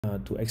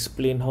to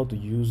explain how to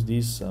use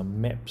this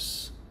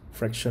maps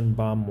fraction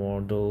bar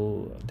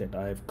model that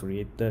I have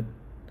created.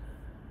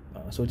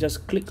 So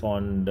just click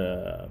on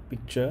the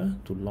picture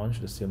to launch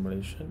the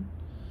simulation.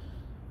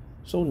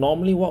 So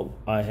normally what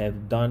I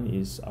have done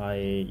is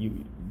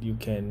you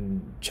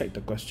can check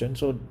the question.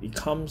 So it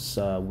comes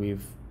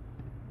with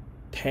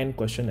 10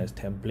 questions as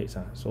templates.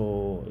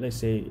 So let's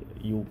say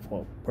you,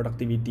 for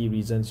productivity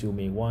reasons, you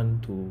may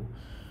want to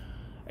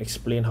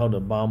explain how the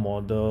bar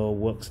model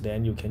works.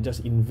 Then you can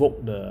just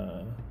invoke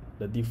the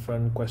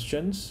different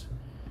questions.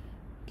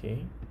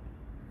 Okay,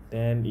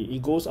 then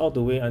it goes all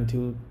the way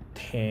until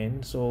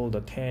 10. So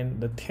the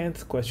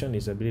 10th question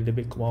is a little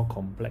bit more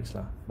complex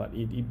lah, but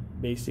it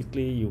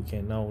basically you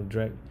can now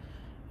drag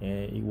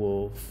and it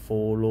will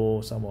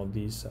follow some of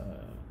these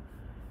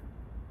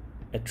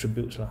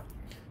attributes lah.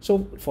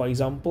 So for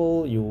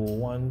example, you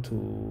want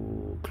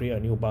to create a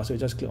new bar, so you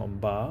just click on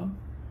bar.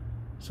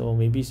 So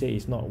maybe say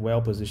it's not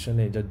well positioned,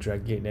 and just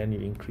drag it, then you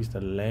increase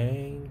the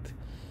length.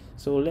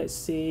 So let's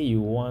say you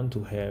want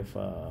to have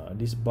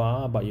this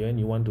bar, but then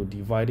you want to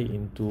divide it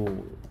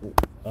into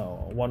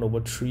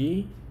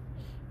 1/3.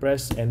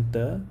 Press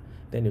enter,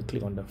 then you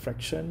click on the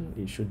fraction.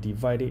 It should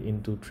divide it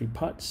into 3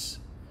 parts.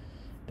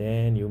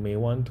 Then you may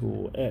want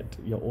to add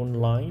your own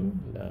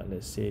line.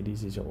 Let's say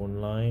this is your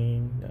own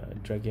line.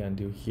 Drag it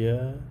until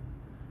here,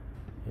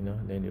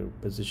 then you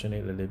position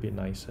it a little bit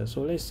nicer.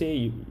 So let's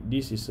say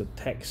this is a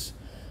text,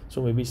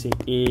 so maybe say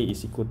A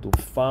is equal to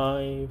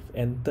 5,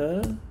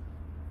 enter.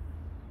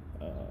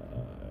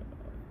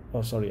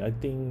 Sorry, I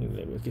think,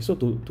 okay, so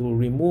to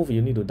remove, you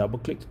need to double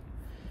click.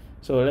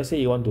 So let's say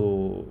you want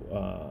to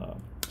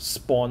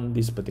spawn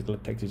this particular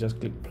text, you just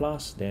click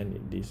plus,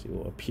 then this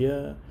will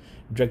appear.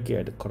 Drag it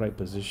at the correct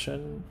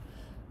position.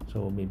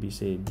 So maybe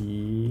say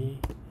B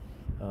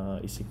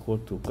is equal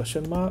to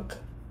question mark,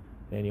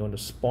 then you want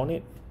to spawn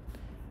it,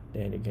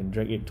 then you can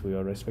drag it to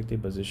your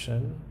respective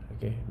position.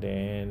 Okay,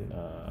 then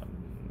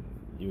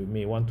you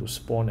may want to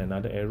spawn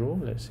another arrow,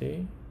 let's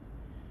say.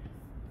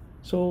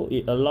 So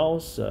it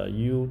allows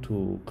you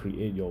to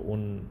create your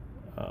own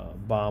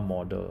bar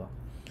model.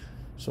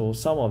 So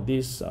some of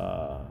these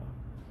are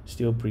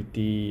still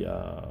pretty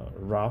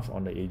rough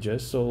on the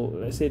edges. So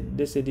let's say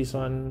this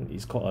one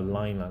is called a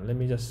line. Let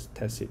me just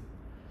test it.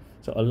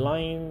 So a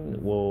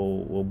line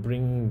will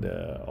bring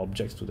the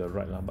objects to the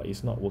right, but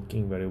it's not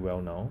working very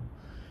well now.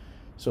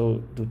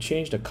 So to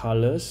change the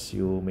colors,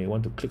 you may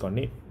want to click on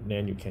it,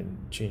 then you can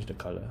change the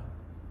color,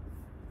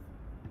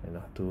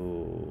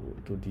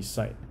 to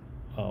decide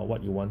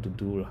what you want to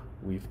do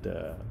with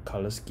the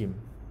color scheme.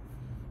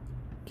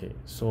 Okay,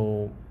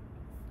 so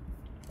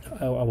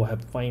I will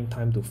have to find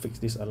time to fix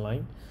this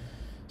align.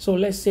 So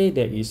let's say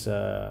there is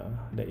a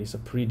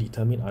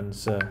predetermined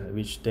answer,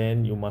 which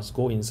then you must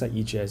go inside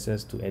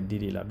EGSS to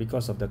edit it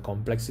because of the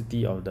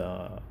complexity of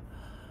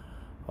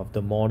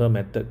the model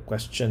method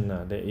question.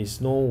 There is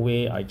no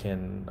way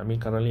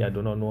currently I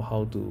do not know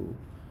how to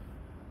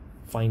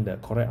find the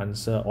correct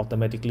answer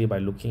automatically by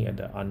looking at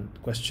the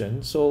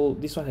question. So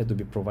this one has to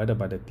be provided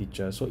by the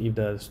teacher. So if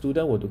the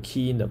student were to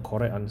key in the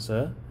correct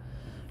answer,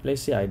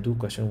 let's say I do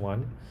question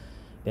 1,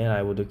 then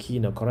I were to key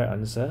in the correct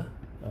answer,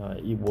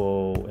 a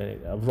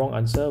wrong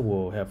answer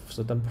will have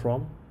certain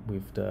prompt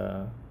with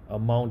the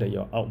amount that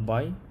you're out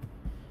by.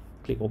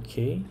 Click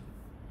OK.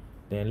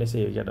 Then let's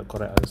say you get the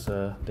correct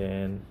answer,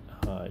 then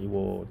it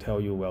will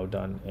tell you well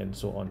done, and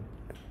so on.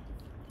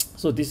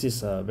 So this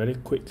is a very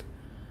quick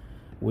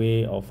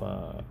way of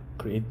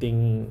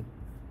creating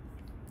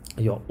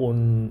your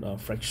own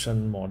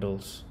fraction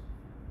models.